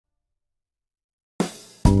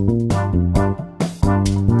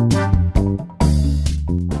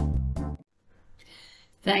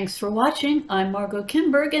Thanks for watching. I'm Margot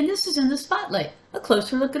Kimberg, and this is In the Spotlight, a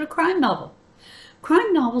closer look at a crime novel.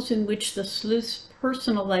 Crime novels in which the sleuth's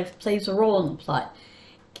personal life plays a role in the plot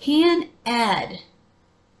can add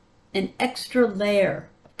an extra layer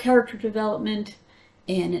of character development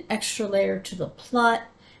and an extra layer to the plot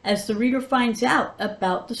as the reader finds out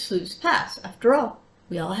about the sleuth's past. After all,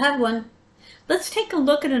 we all have one. Let's take a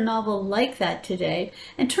look at a novel like that today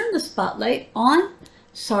and turn the spotlight on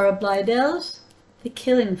Sara Blaedel's The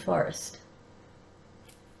Killing Forest.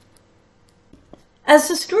 As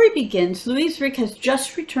the story begins, Louise Rick has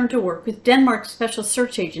just returned to work with Denmark's Special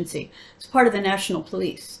Search Agency as part of the National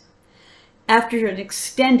Police after an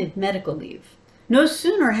extended medical leave. No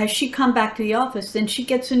sooner has she come back to the office than she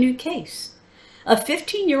gets a new case. A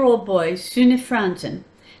 15-year-old boy, Sune Franzen,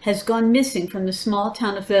 has gone missing from the small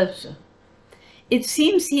town of Velsen. It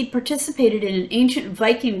seems he participated in an ancient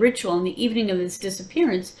Viking ritual on the evening of his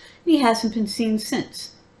disappearance, and he hasn't been seen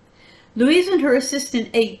since. Louise and her assistant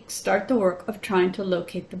Ake start the work of trying to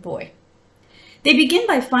locate the boy. They begin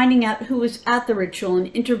by finding out who was at the ritual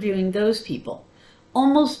and interviewing those people.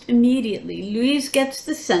 Almost immediately, Louise gets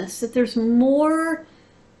the sense that there's more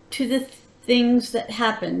to the things that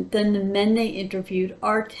happened than the men they interviewed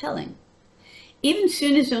are telling. Even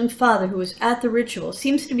Sune's own father, who was at the ritual,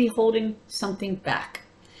 seems to be holding something back.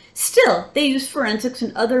 Still, they use forensics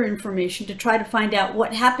and other information to try to find out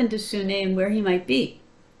what happened to Sune and where he might be.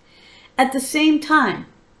 At the same time,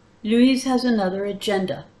 Louise has another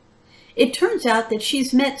agenda. It turns out that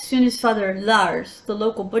she's met Sune's father, Lars, the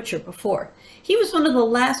local butcher, before. He was one of the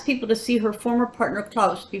last people to see her former partner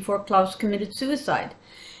Klaus before Klaus committed suicide.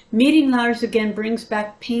 Meeting Lars again brings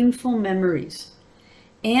back painful memories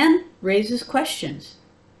and raises questions.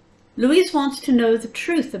 Louise wants to know the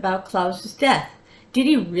truth about Klaus's death. Did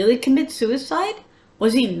he really commit suicide?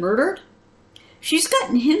 Was he murdered? She's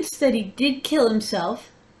gotten hints that he did kill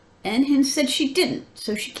himself, and hints that she didn't,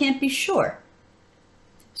 so she can't be sure.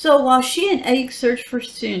 So while she and Ake search for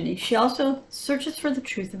Sune, she also searches for the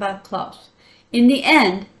truth about Klaus. In the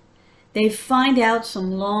end, they find out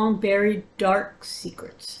some long-buried dark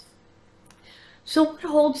secrets. So what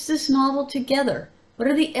holds this novel together? What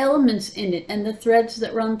are the elements in it and the threads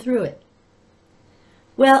that run through it?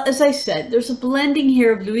 Well, as I said, there's a blending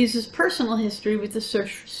here of Louise's personal history with the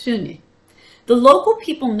search for Sune. The local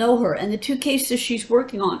people know her, and the two cases she's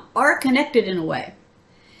working on are connected in a way.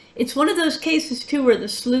 It's one of those cases, too, where the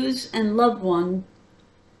sleuths and loved one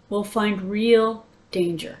will find real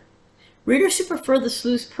danger. Readers who prefer the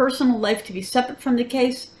sleuth's personal life to be separate from the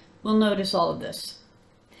case will notice all of this.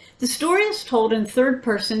 The story is told in third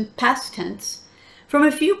person, past tense, from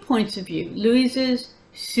a few points of view: Louise's,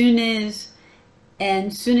 Sune's,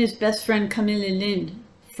 and Sune's best friend Camille Lind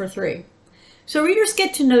for 3. So readers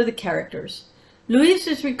get to know the characters. Louise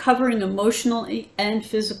is recovering emotionally and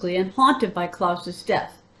physically and haunted by Klaus's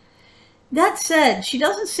death. That said, she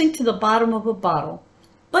doesn't sink to the bottom of a bottle,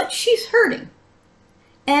 but she's hurting.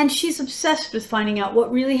 And she's obsessed with finding out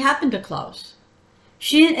what really happened to Klaus.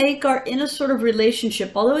 She and Ake are in a sort of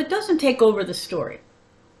relationship, although it doesn't take over the story.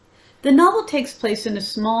 The novel takes place in a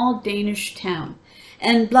small Danish town,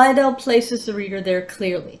 and Blaedel places the reader there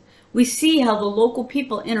clearly. We see how the local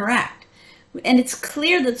people interact, and it's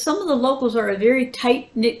clear that some of the locals are a very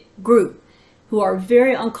tight-knit group who are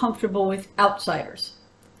very uncomfortable with outsiders.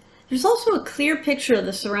 There's also a clear picture of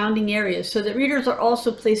the surrounding areas so that readers are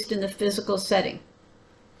also placed in the physical setting.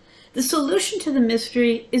 The solution to the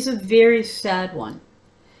mystery is a very sad one,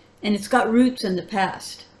 and it's got roots in the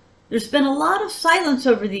past. There's been a lot of silence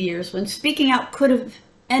over the years when speaking out could have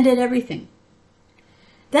ended everything.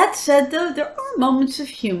 That said, though, there are moments of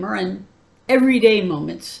humor and everyday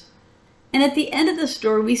moments. And at the end of the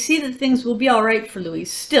story, we see that things will be all right for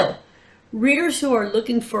Louise. Still, readers who are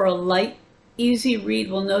looking for a light, easy read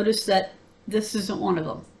will notice that this isn't one of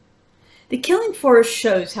them. The Killing Forest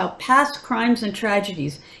shows how past crimes and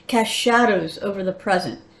tragedies cast shadows over the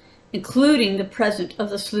present, including the present of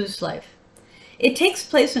the sleuth's life. It takes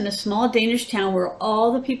place in a small Danish town where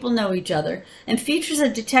all the people know each other and features a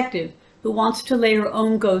detective who wants to lay her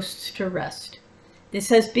own ghosts to rest. This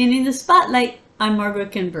has been In the Spotlight. I'm Margot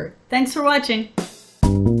Kimberg. Thanks for watching.